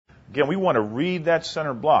Again, we want to read that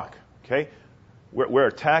center block, okay? We're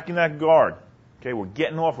attacking that guard, okay? We're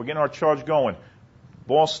getting off, we're getting our charge going.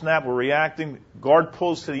 Ball snap, we're reacting. Guard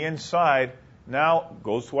pulls to the inside, now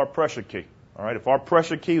goes to our pressure key, all right? If our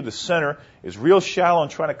pressure key, the center, is real shallow and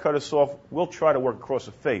trying to cut us off, we'll try to work across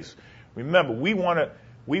the face. Remember, we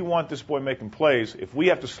want this boy making plays. If we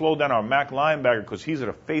have to slow down our MAC linebacker because he's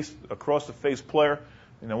across the face player,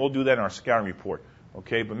 then we'll do that in our scouting report.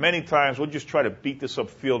 Okay, but many times we'll just try to beat this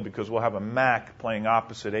upfield because we'll have a MAC playing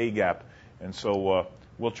opposite A gap, and so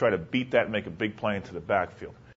we'll try to beat that and make a big play into the backfield.